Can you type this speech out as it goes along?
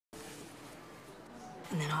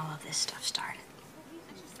And then all of this stuff started.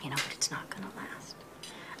 You know, but it's not gonna last.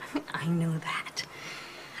 I know that.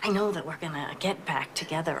 I know that we're gonna get back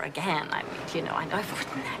together again. I mean, you know, wouldn't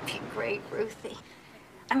that be great, Ruthie?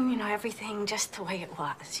 I mean, you know, everything just the way it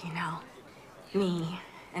was, you know? Me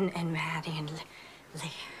and Maddie and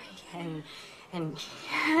Larry and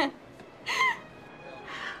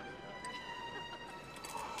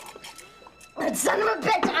that son of a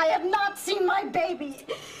bitch, I have not seen my baby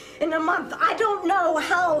in a month. I don't know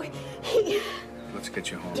how he... Let's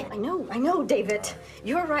get you home. Yeah, I know, David.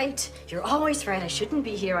 You're right. You're always right. I shouldn't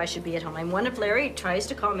be here. I should be at home. I'm one if Larry tries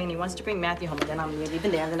to call me and he wants to bring Matthew home, then I'm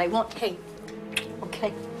leaving there, and then I won't. Hey,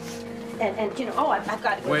 okay. And you know, oh, I've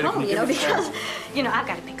got to go home, you know, because, you know, I've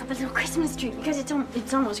got to pick up a little Christmas tree because it's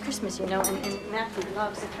almost Christmas, you know, and Matthew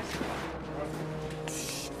loves the Christmas.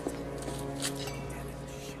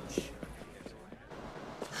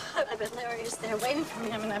 I bet Larry is there waiting for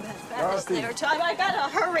me. I mean, I bet Matt is there too. I gotta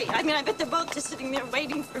hurry. I mean, I bet they're both just sitting there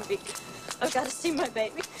waiting for me. I've got to see my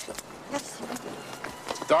baby. I got to see my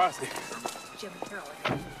baby. Dorothy. Jim Carroll.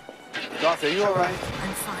 Dorothy, are you all right?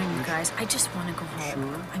 I'm fine, you guys. I just want to go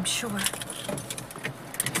home. Sure? I'm sure.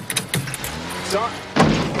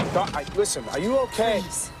 Listen, are you okay?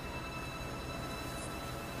 Please.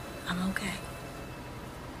 I'm okay.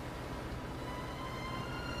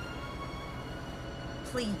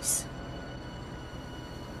 Please.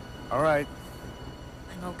 All right.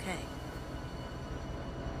 I'm okay.